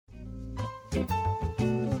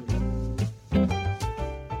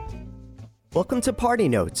Welcome to Party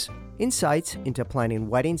Notes, insights into planning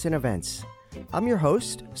weddings and events. I'm your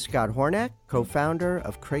host, Scott Hornack, co-founder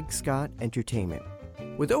of Craig Scott Entertainment.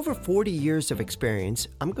 With over 40 years of experience,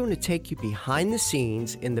 I'm going to take you behind the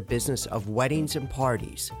scenes in the business of weddings and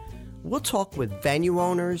parties. We'll talk with venue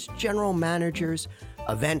owners, general managers,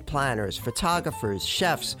 event planners, photographers,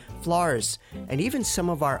 chefs, florists, and even some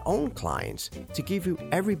of our own clients to give you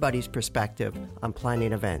everybody's perspective on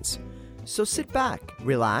planning events. So sit back,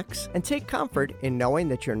 relax, and take comfort in knowing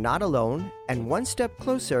that you're not alone and one step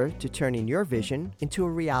closer to turning your vision into a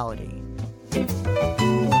reality.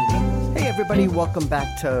 Hey everybody, welcome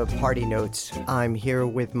back to Party Notes. I'm here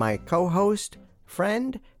with my co-host,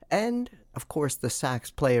 friend, and of course the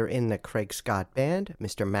sax player in the Craig Scott Band,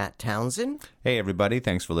 Mr. Matt Townsend. Hey everybody,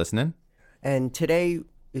 thanks for listening. And today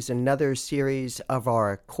is another series of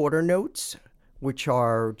our quarter notes, which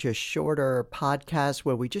are just shorter podcasts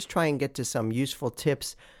where we just try and get to some useful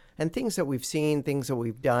tips and things that we've seen, things that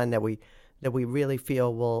we've done that we really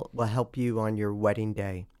feel will help you on your wedding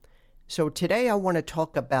day. So today I want to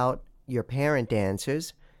talk about your parent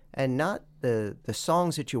dances, and not the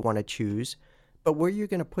songs that you want to choose, but where you're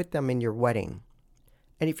going to put them in your wedding.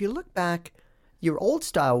 And if you look back, your old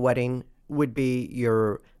style wedding would be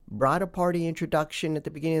your bridal party introduction at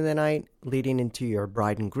the beginning of the night, leading into your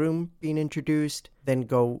bride and groom being introduced, then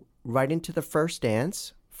go right into the first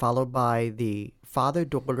dance, followed by the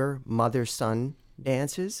father-daughter, mother-son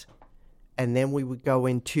dances. And then we would go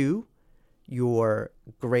into your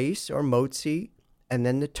grace or motzi, and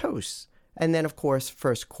then the toasts. And then, of course,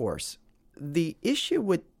 first course. The issue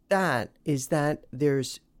with that is that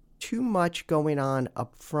there's too much going on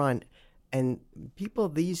up front, and people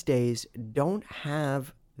these days don't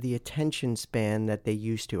have the attention span that they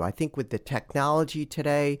used to. I think with the technology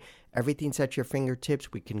today, everything's at your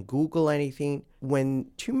fingertips. We can Google anything. When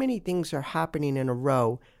too many things are happening in a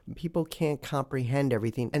row, people can't comprehend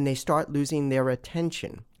everything and they start losing their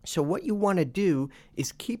attention. So what you want to do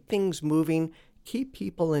is keep things moving, keep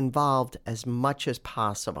people involved as much as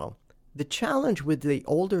possible. The challenge with the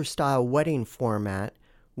older style wedding format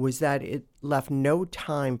was that it left no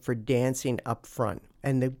time for dancing up front.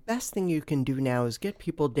 And the best thing you can do now is get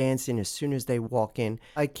people dancing as soon as they walk in.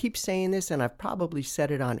 I keep saying this, and I've probably said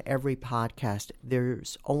it on every podcast.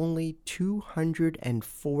 There's only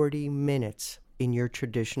 240 minutes in your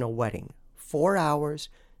traditional wedding. 4 hours,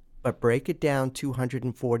 but break it down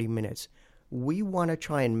 240 minutes. We want to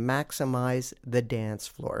try and maximize the dance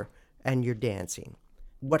floor and your dancing.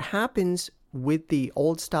 What happens with the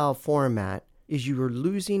old style format is you are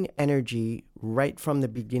losing energy right from the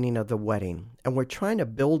beginning of the wedding. And we're trying to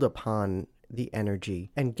build upon the energy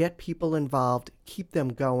and get people involved, keep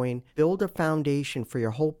them going, build a foundation for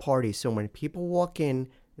your whole party so when people walk in,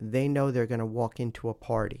 they know they're going to walk into a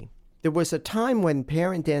party. There was a time when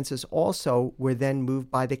parent dances also were then moved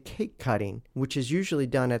by the cake cutting, which is usually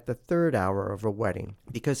done at the third hour of a wedding.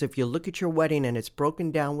 Because if you look at your wedding and it's broken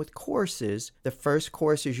down with courses, the first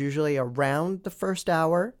course is usually around the first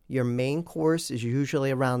hour, your main course is usually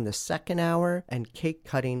around the second hour, and cake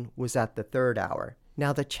cutting was at the third hour.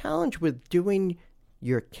 Now the challenge with doing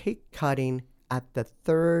your cake cutting at the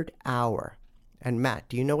third hour, and Matt,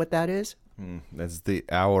 do you know what that is? That's the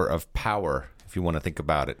hour of power, if you want to think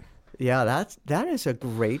about it. Yeah, that is a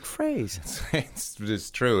great phrase. It's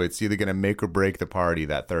true. It's either going to make or break the party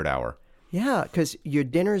that third hour. Yeah, because your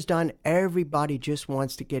dinner's done. Everybody just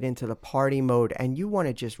wants to get into the party mode, and you want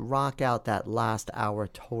to just rock out that last hour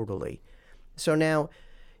totally. So now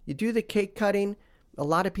you do the cake cutting. A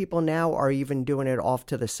lot of people now are even doing it off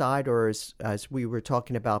to the side, or as we were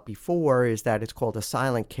talking about before, is that it's called a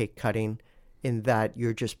silent cake cutting, in that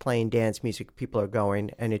you're just playing dance music, people are going,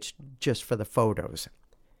 and it's just for the photos.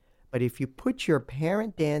 But if you put your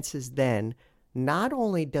parent dances then, not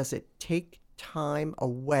only does it take time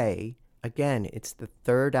away, again, it's the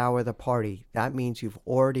third hour of the party. That means you've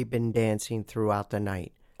already been dancing throughout the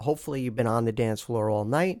night. Hopefully you've been on the dance floor all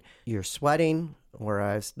night. You're sweating,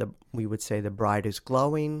 whereas we would say the bride is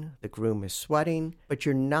glowing, the groom is sweating, but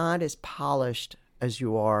you're not as polished as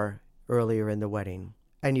you are earlier in the wedding.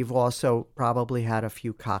 And you've also probably had a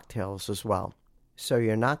few cocktails as well. So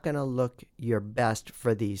you're not going to look your best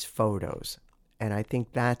for these photos. And I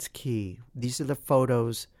think that's key. These are the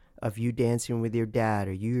photos of you dancing with your dad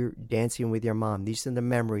or you dancing with your mom. These are the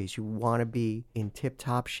memories. You want to be in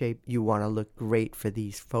tip-top shape. You want to look great for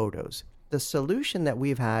these photos. The solution that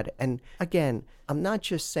we've had, and again, I'm not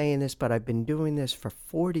just saying this, but I've been doing this for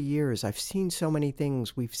 40 years. I've seen so many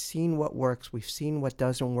things. We've seen what works. We've seen what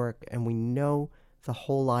doesn't work. And we know the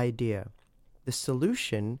whole idea. The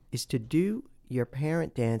solution is to do your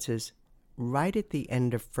parent dances right at the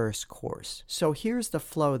end of first course. So here's the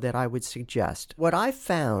flow that I would suggest. What I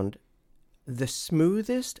found, the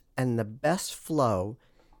smoothest and the best flow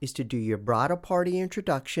is to do your bridal party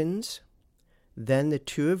introductions, then the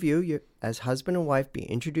two of you, as husband and wife, be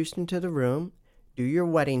introduced into the room, do your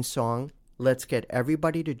wedding song. Let's get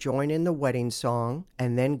everybody to join in the wedding song,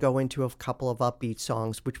 and then go into a couple of upbeat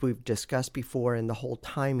songs, which we've discussed before in the whole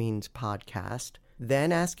timings podcast.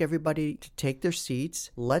 Then ask everybody to take their seats.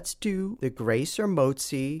 Let's do the grace or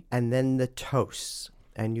motzi, and then the toasts.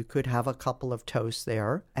 And you could have a couple of toasts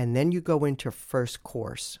there. And then you go into first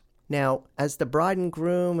course. Now, as the bride and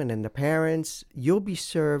groom and then the parents, you'll be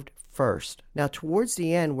served first. Now, towards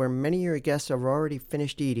the end, where many of your guests have already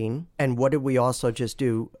finished eating, and what did we also just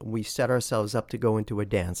do? We set ourselves up to go into a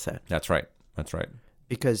dance set. That's right. That's right.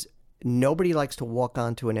 Because nobody likes to walk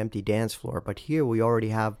onto an empty dance floor. But here we already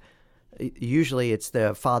have, usually it's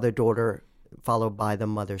the father-daughter followed by the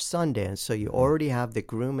mother-son dance. So you already have the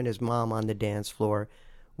groom and his mom on the dance floor.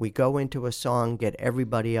 We go into a song, get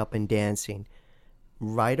everybody up and dancing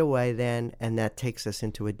right away then, and that takes us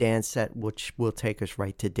into a dance set, which will take us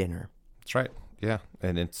right to dinner. That's right. Yeah,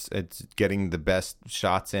 and it's getting the best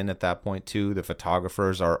shots in at that point too. The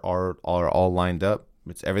photographers are all lined up.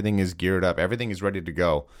 Everything is geared up. Everything is ready to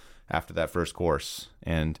go after that first course,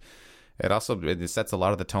 and it sets a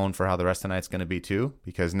lot of the tone for how the rest of the night's going to be too,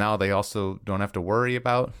 because now they also don't have to worry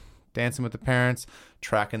about dancing with the parents.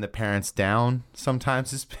 Tracking the parents down sometimes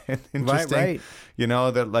has been interesting. Right. You know,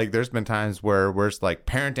 that like there's been times where it's like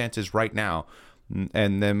parent dances right now,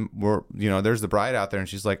 and then there's the bride out there and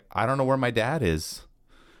she's like, I don't know where my dad is.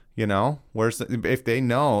 You know, if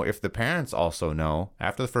the parents also know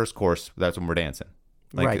after the first course, that's when we're dancing.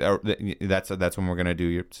 Like right. That's when we're gonna do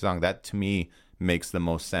your song. That to me makes the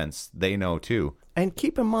most sense. They know too. And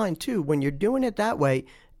keep in mind too, when you're doing it that way,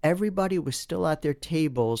 everybody was still at their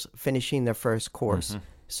tables finishing their first course. Mm-hmm.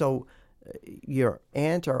 So your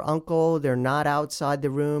aunt or uncle, they're not outside the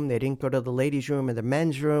room. They didn't go to the ladies' room or the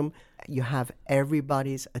men's room. You have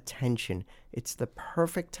everybody's attention. It's the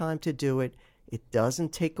perfect time to do it. It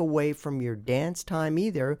doesn't take away from your dance time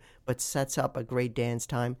either, but sets up a great dance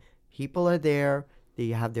time. People are there. They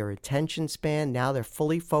have their attention span. Now they're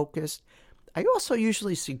fully focused. I also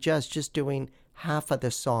usually suggest just doing half of the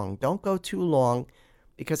song. Don't go too long,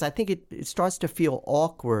 because I think it starts to feel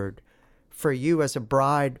awkward for you as a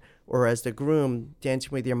bride or as the groom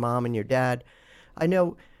dancing with your mom and your dad. I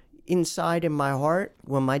know inside in my heart,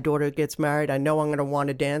 when my daughter gets married, I know I'm going to want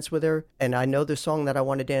to dance with her, and I know the song that I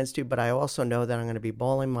want to dance to, but I also know that I'm going to be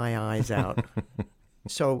bawling my eyes out.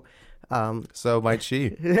 So might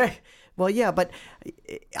she. Well, yeah, but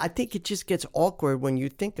I think it just gets awkward when you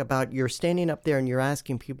think about you're standing up there and you're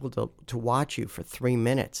asking people to watch you for 3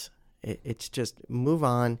 minutes. It's just move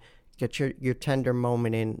on, get your tender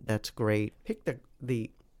moment in. That's great. Pick the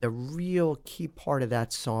real key part of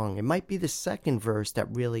that song. It might be the second verse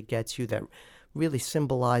that really gets you, that really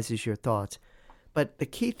symbolizes your thoughts. But the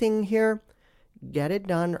key thing here, get it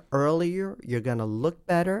done earlier. You're going to look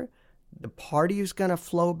better. The party is going to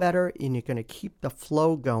flow better, and you're going to keep the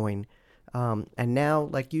flow going. And now,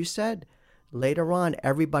 like you said, later on,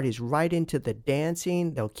 everybody's right into the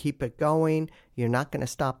dancing. They'll keep it going. You're not going to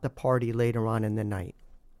stop the party later on in the night.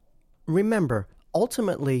 Remember,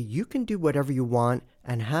 ultimately, you can do whatever you want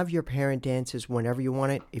and have your parent dances whenever you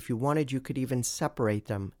want it. If you wanted, you could even separate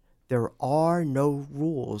them. There are no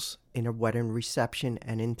rules in a wedding reception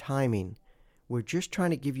and in timing. We're just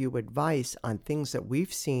trying to give you advice on things that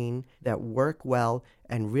we've seen that work well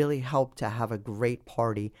and really help to have a great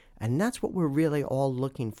party. And that's what we're really all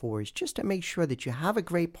looking for, is just to make sure that you have a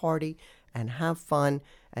great party and have fun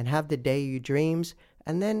and have the day of your dreams,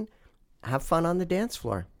 and then have fun on the dance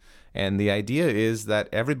floor. And the idea is that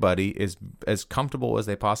everybody is as comfortable as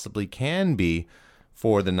they possibly can be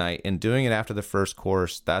for the night, and doing it after the first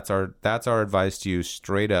course. That's our advice to you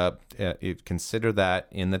straight up. Consider that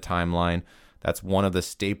in the timeline. That's one of the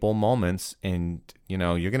staple moments, and you're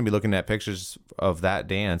going to be looking at pictures of that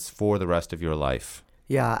dance for the rest of your life.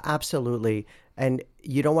 Yeah, absolutely. And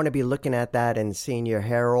you don't want to be looking at that and seeing your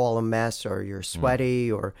hair all a mess, or you're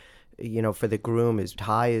sweaty, or for the groom, his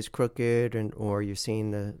tie is crooked, or you're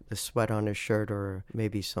seeing the sweat on his shirt, or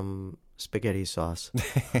maybe some spaghetti sauce.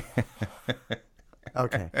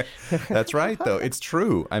 Okay. That's right, though. It's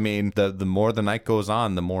true. I mean, the more the night goes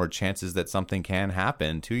on, the more chances that something can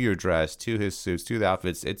happen to your dress, to his suits, to the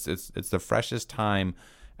outfits. It's the freshest time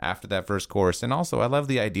after that first course. And also, I love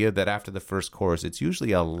the idea that after the first course, it's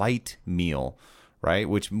usually a light meal, right?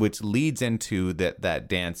 Which leads into that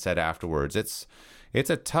dance set afterwards. it's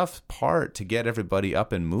a tough part to get everybody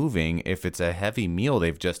up and moving if it's a heavy meal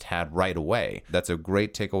they've just had right away. That's a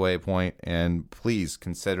great takeaway point, and please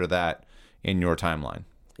consider that in your timeline.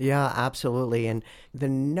 Yeah, absolutely. And the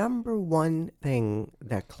number one thing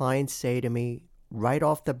that clients say to me right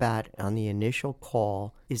off the bat on the initial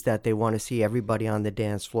call is that they want to see everybody on the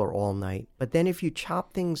dance floor all night. But then if you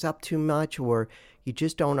chop things up too much, or you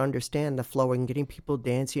just don't understand the flow and getting people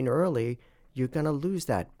dancing early, you're going to lose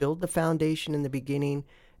that. Build the foundation in the beginning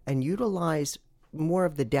and utilize more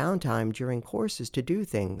of the downtime during courses to do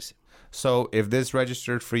things. So if this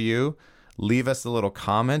registered for you, leave us a little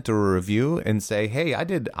comment or a review and say, hey, I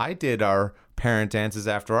did our parent dances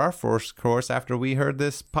after our first course after we heard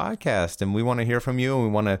this podcast, and we want to hear from you,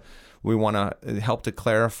 and we want to help to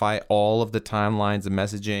clarify all of the timelines and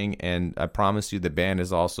messaging. And I promise you the band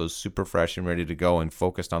is also super fresh and ready to go and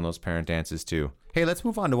focused on those parent dances too. Hey, let's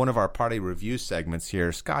move on to one of our party review segments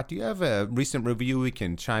here. Scott, do you have a recent review we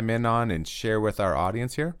can chime in on and share with our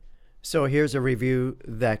audience here? So here's a review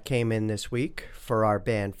that came in this week for our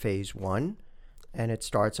band Phase 1. And it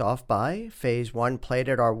starts off by, Phase 1 played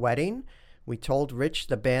at our wedding. We told Rich,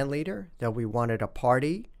 the band leader, that we wanted a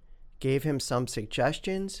party, gave him some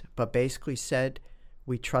suggestions, but basically said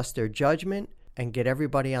we trust their judgment and get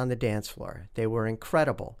everybody on the dance floor. They were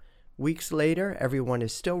incredible. Weeks later, everyone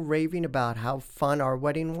is still raving about how fun our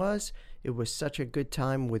wedding was. It was such a good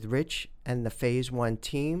time with Rich, and the Phase 1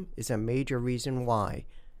 team is a major reason why.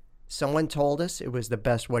 Someone told us it was the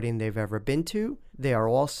best wedding they've ever been to. They are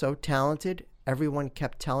all so talented. Everyone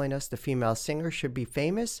kept telling us the female singer should be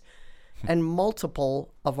famous. And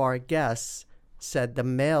multiple of our guests said the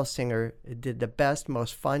male singer did the best,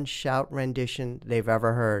 most fun shout rendition they've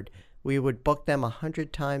ever heard. We would book them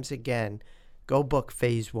 100 times again. Go book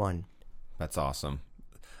Phase 1. That's awesome.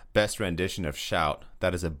 Best rendition of Shout.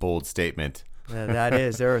 That is a bold statement. That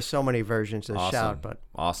is. There are so many versions of Awesome. Shout. But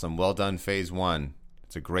awesome. Well done, Phase 1.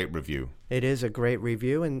 It's a great review. It is a great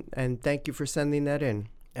review, and thank you for sending that in.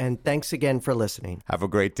 And thanks again for listening. Have a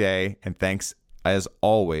great day, and thanks as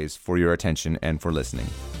always for your attention and for listening.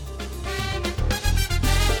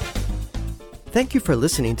 Thank you for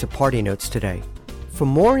listening to Party Notes today. For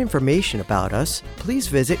more information about us, please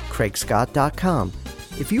visit craigscott.com.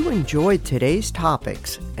 If you enjoyed today's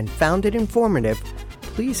topics and found it informative,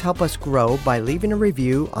 please help us grow by leaving a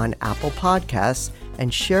review on Apple Podcasts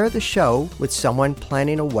and share the show with someone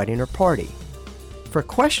planning a wedding or party. For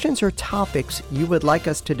questions or topics you would like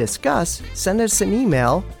us to discuss, send us an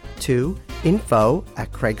email to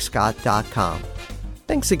info@craigscott.com.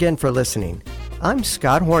 Thanks again for listening. I'm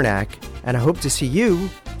Scott Hornack, and I hope to see you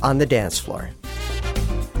on the dance floor.